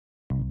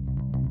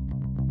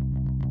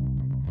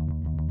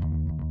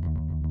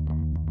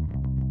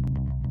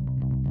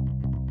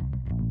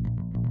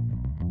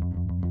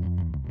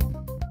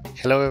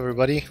Hello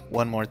everybody,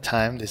 one more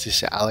time, this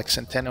is Alex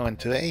Centeno, and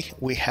today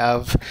we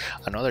have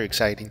another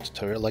exciting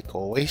tutorial like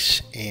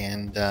always.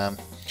 And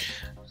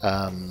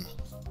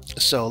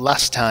so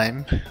last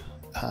time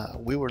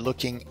we were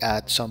looking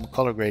at some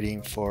color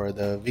grading for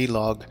the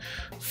vlog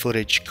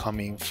footage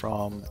coming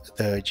from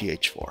the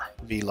GH4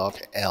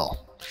 vlog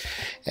L.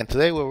 And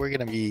today what we're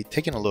going to be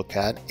taking a look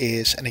at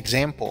is an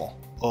example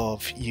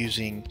of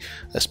using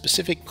a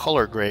specific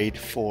color grade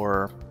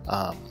for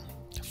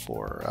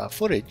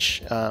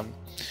footage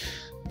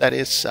that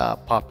is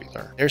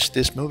popular. There's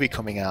this movie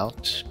coming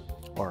out,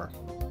 or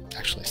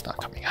actually it's not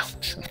coming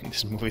out,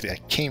 this movie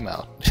that came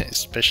out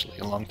especially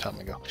a long time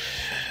ago,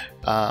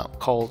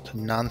 called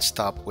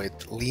Nonstop with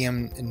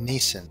Liam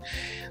Neeson.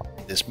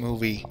 This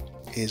movie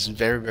is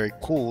very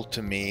cool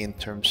to me in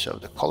terms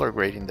of the color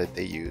grading that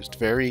they used.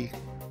 Very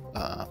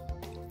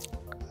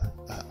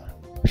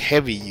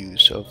heavy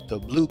use of the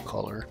blue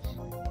color,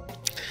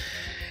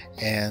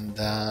 and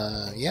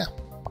yeah,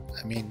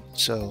 I mean,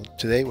 so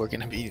today we're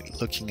going to be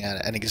looking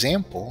at an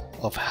example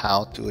of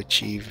how to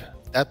achieve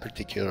that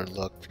particular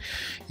look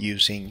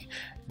using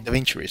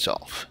DaVinci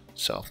Resolve.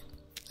 So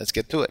let's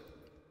get to it.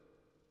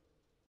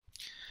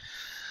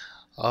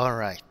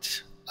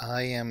 Alright,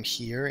 I am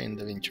here in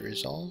DaVinci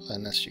Resolve,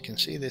 and as you can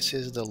see, this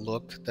is the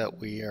look that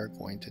we are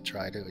going to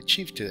try to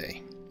achieve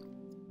today.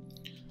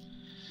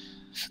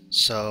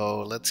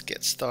 So let's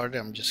get started.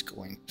 I'm just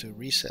going to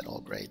reset all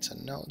grades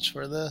and nodes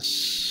for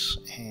this,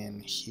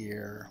 and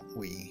here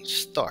we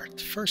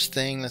start. First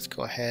thing, let's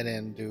go ahead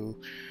and do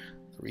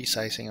the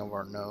resizing of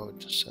our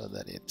node so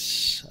that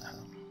it's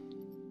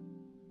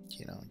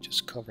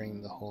just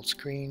covering the whole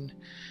screen.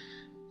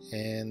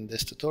 In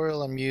this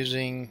tutorial I'm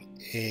using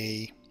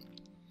a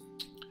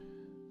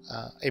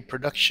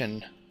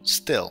production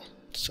still,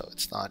 so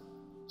it's not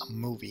a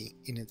movie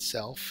in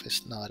itself,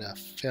 it's not a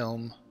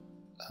film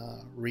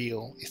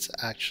reel, it's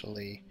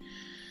actually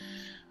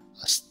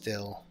a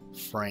still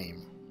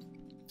frame,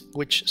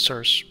 which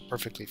serves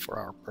perfectly for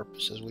our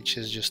purposes, which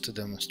is just to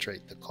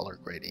demonstrate the color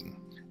grading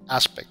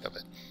aspect of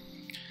it.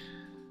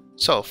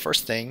 So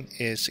first thing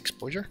is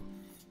exposure,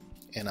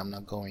 and I'm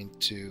not going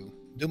to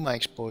do my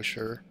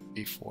exposure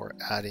before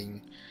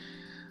adding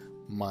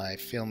my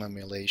film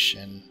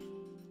emulation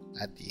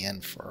at the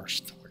end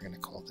first. We're going to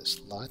call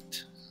this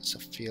LUT. It's a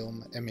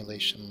film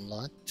emulation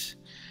LUT.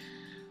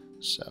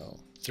 So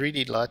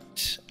 3D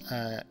LUT,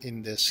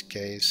 in this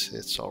case,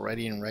 it's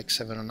already in Rec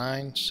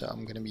 709, so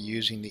I'm going to be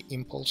using the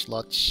Impulse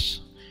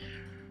LUTs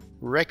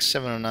Rec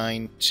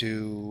 709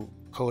 to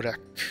Kodak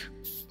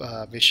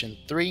Vision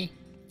 3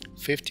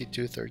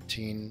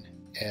 5213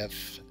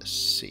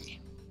 FC.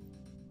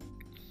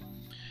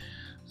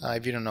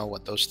 If you don't know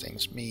what those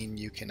things mean,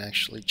 you can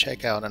actually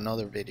check out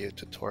another video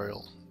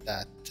tutorial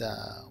that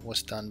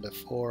was done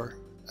before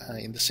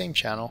in the same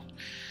channel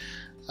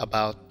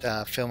about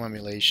film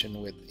emulation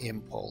with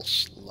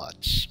Impulse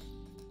LUTs.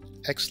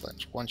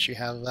 Excellent. Once you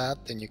have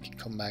that, then you can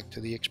come back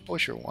to the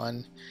exposure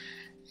one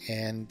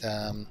and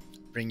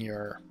bring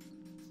your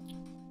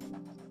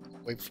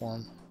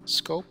waveform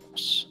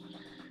scopes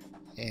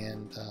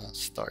and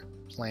start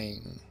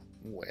playing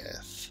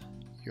with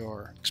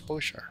your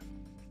exposure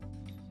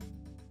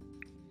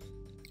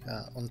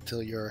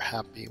until you're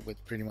happy with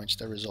pretty much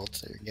the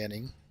results that you're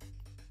getting.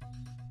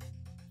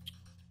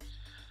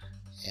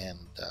 And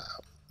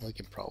we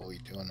can probably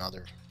do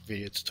another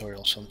video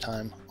tutorial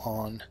sometime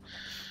on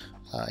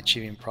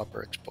achieving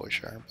proper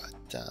exposure,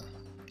 but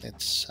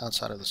it's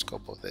outside of the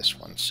scope of this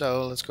one.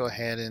 So let's go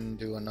ahead and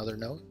do another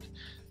node.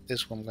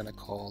 This one I'm going to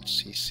call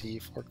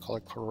CC for color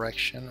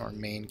correction, or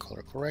main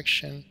color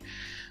correction.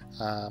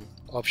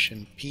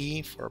 Option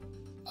P for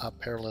a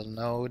parallel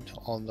node,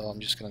 although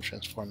I'm just going to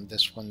transform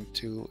this one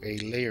to a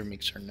layer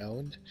mixer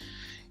node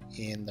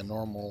in the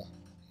normal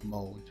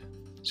mode.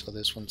 So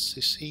this one's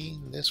CC,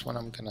 this one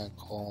I'm gonna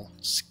call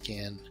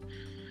skin.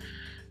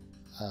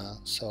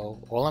 So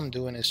all I'm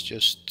doing is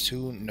just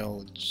two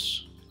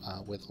nodes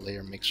with a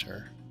layer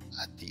mixer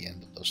at the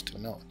end of those two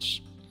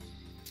nodes.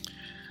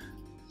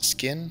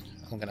 Skin,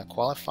 I'm gonna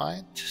qualify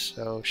it,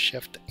 so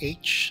Shift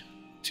H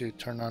to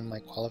turn on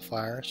my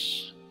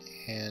qualifiers,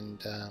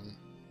 and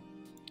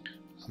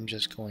I'm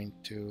just going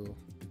to,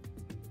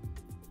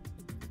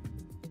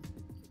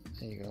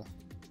 there you go.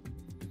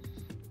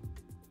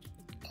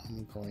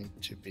 I'm going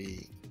to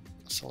be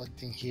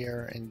selecting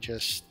here and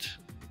just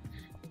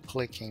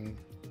clicking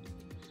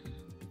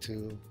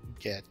to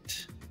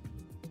get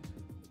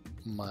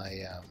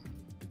my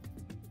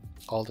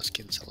all the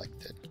skin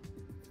selected.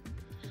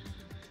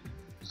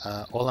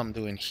 All I'm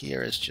doing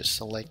here is just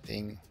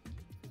selecting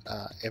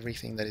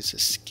everything that is a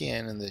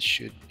skin, and this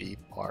should be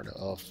part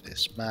of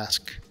this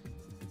mask.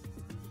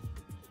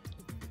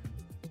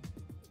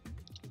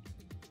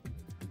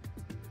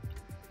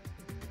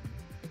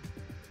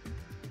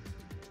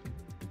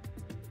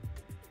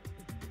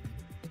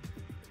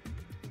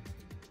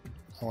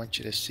 I want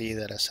you to see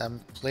that as I'm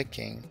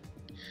clicking,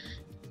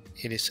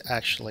 it is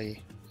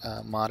actually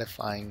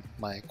modifying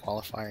my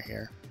qualifier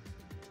here.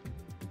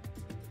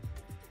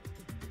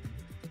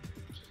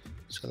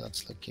 So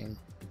that's looking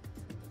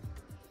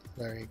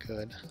very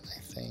good, I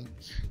think.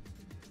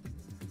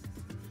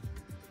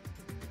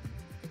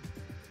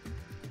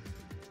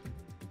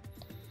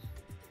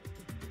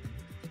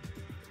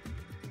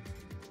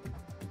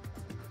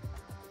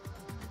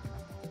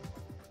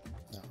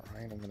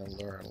 Alright, I'm going to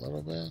blur a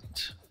little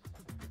bit.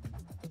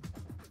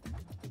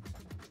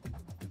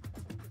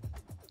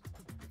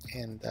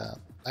 And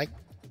I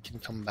can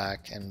come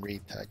back and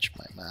retouch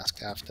my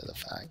mask after the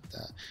fact.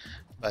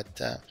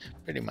 But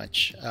pretty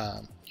much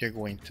you're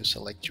going to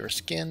select your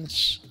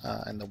skins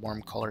and the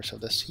warm colors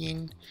of the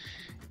scene,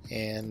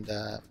 and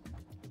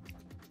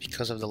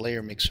because of the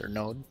layer mixer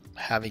node,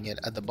 having it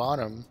at the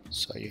bottom,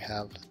 so you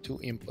have two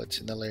inputs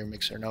in the layer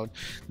mixer node,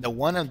 the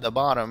one at the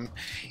bottom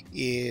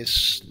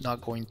is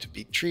not going to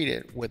be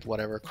treated with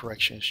whatever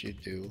corrections you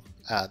do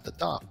at the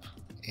top.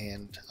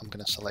 And I'm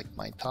going to select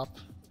my top.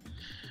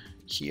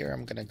 Here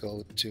I'm going to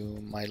go to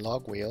my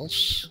log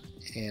wheels,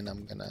 and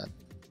I'm going to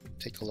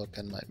take a look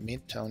at my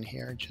mid-tone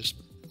here, just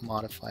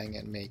modifying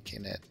and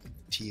making it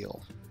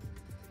teal,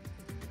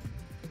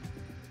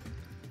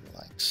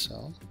 like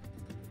so.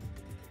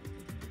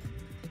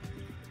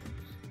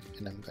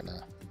 And I'm going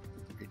to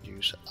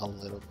reduce a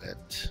little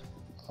bit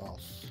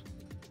of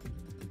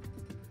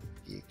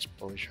the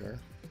exposure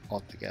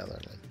altogether,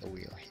 like the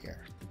wheel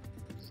here.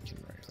 You can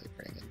really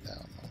bring it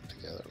down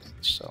altogether, like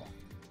so.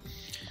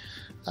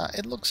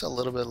 It looks a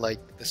little bit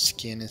like the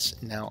skin is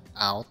now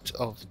out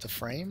of the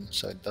frame,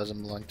 so it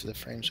doesn't belong to the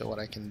frame. So what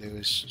I can do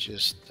is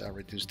just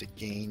reduce the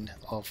gain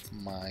of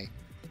my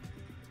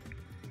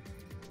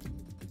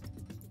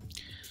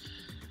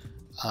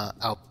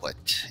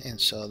output, and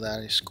so that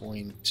is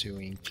going to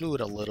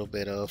include a little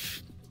bit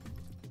of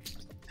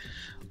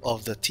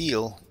the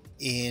teal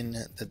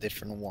in the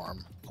different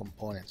warm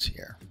components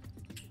here.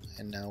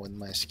 And now with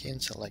my skin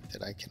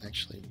selected, I can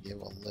actually give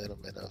a little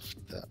bit of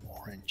the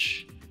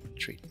orange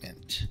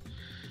treatment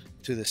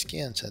to the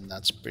skins, and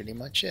that's pretty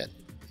much it.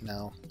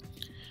 Now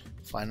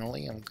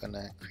finally I'm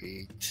gonna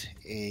create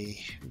a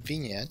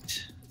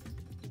vignette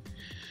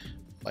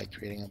by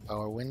creating a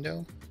power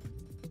window,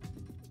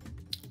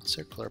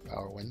 circular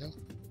power window,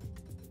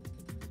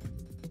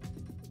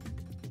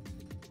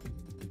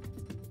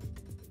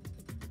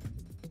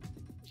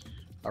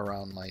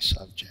 around my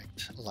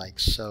subject, like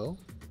so.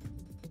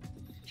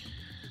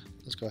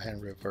 Let's go ahead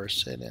and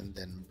reverse it and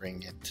then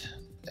bring it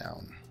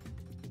down.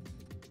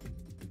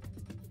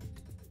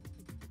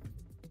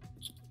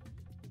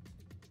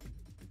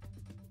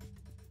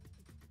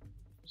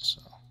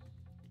 So,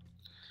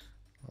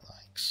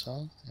 like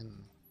so,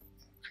 and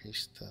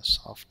increase the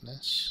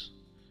softness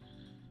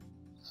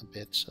a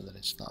bit so that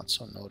it's not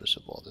so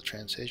noticeable, the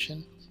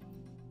transition.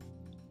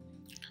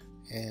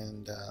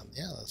 And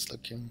yeah, that's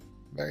looking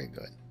very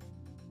good.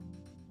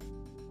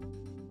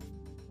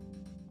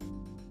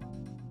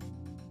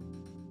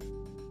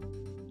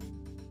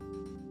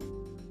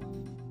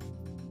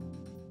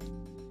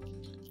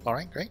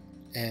 Alright, great.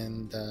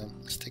 And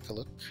let's take a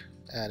look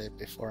at it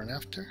before and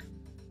after.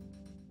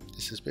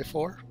 This is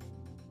before,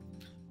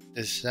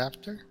 this is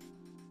after,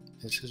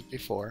 this is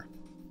before,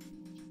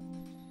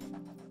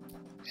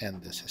 and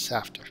this is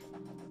after.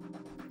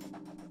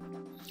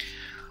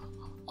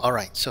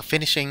 Alright, so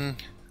finishing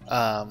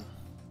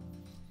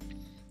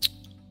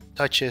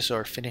touches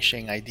or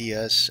finishing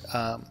ideas.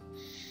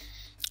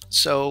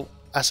 So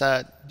as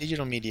a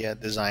digital media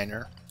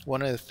designer,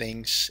 one of the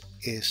things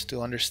is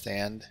to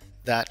understand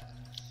that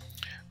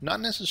not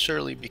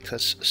necessarily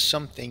because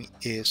something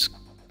is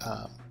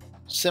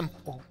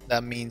simple,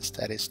 that means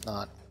that it's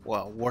not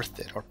worth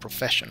it or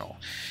professional.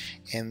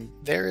 And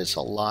there is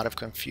a lot of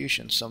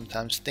confusion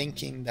sometimes,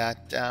 thinking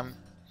that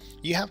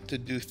you have to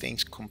do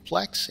things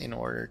complex in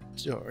order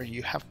to, or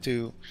you have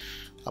to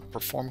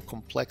perform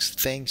complex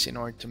things in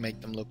order to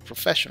make them look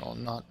professional.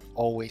 Not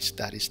always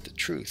that is the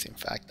truth. In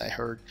fact, I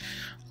heard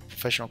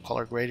professional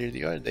color grader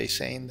the other day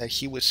saying that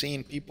he was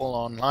seeing people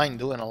online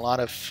doing a lot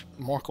of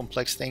more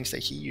complex things that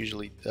he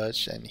usually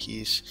does, and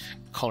he's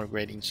color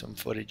grading some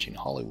footage in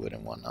Hollywood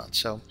and whatnot.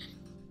 So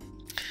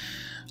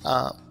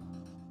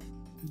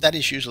that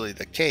is usually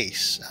the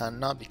case,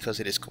 not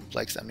because it is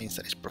complex that means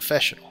that it's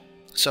professional.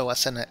 So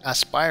as an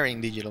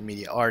aspiring digital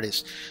media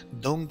artist,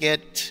 don't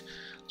get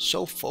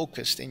so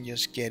focused in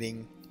just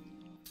getting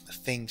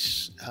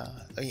things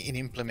in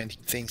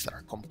implementing things that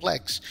are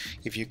complex.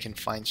 If you can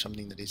find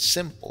something that is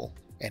simple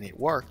and it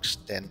works,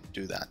 then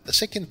do that. The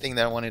second thing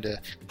that I wanted to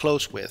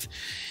close with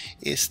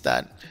is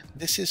that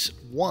this is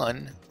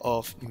one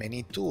of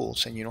many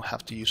tools, and you don't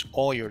have to use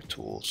all your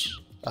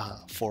tools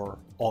for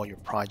all your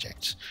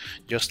projects.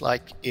 Just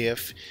like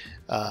if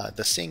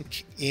the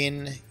sink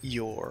in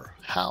your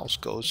house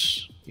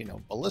goes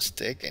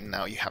ballistic and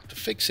now you have to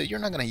fix it, you're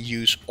not going to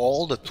use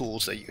all the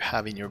tools that you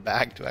have in your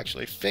bag to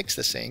actually fix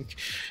the sink.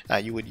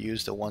 You would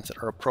use the ones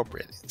that are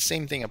appropriate. The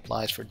same thing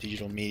applies for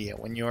digital media.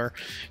 When you're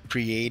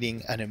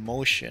creating an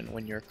emotion,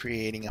 when you're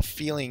creating a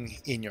feeling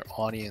in your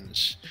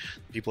audience,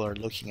 people are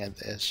looking at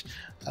this,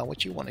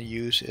 what you want to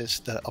use is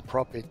the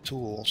appropriate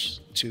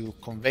tools to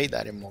convey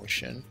that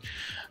emotion.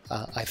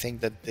 I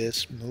think that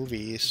this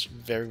movie is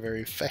very,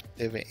 very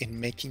effective in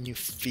making you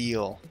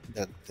feel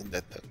the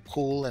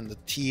cool and the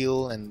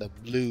teal and the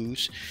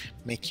blues,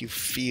 make you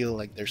feel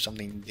like there's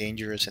something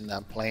dangerous in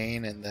that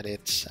plane and that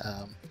it's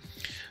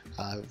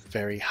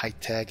very high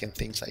tech and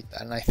things like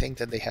that. And I think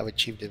that they have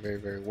achieved it very,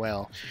 very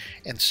well.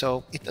 And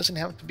so it doesn't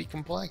have to be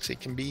complex. It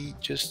can be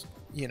just,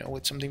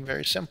 it's something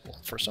very simple.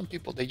 For some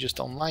people, they just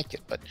don't like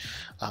it, but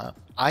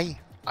I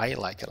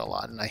like it a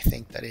lot, and I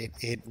think that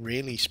it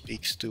really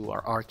speaks to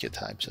our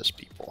archetypes as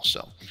people.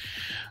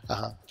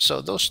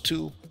 So those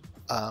two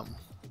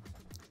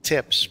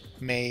tips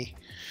may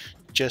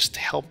just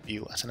help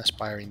you as an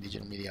aspiring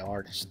digital media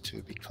artist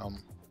to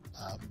become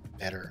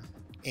better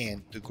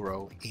and to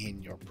grow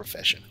in your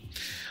profession.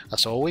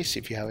 As always,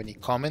 if you have any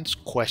comments,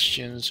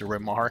 questions,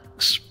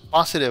 remarks,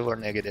 positive or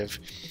negative,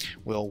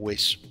 we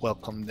always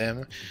welcome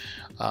them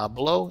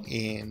below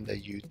in the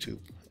YouTube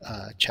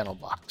channel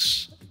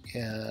box.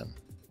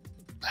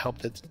 I hope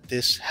that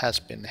this has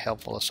been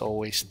helpful as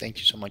always. Thank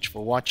you so much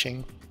for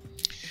watching.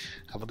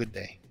 Have a good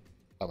day.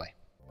 Bye-bye.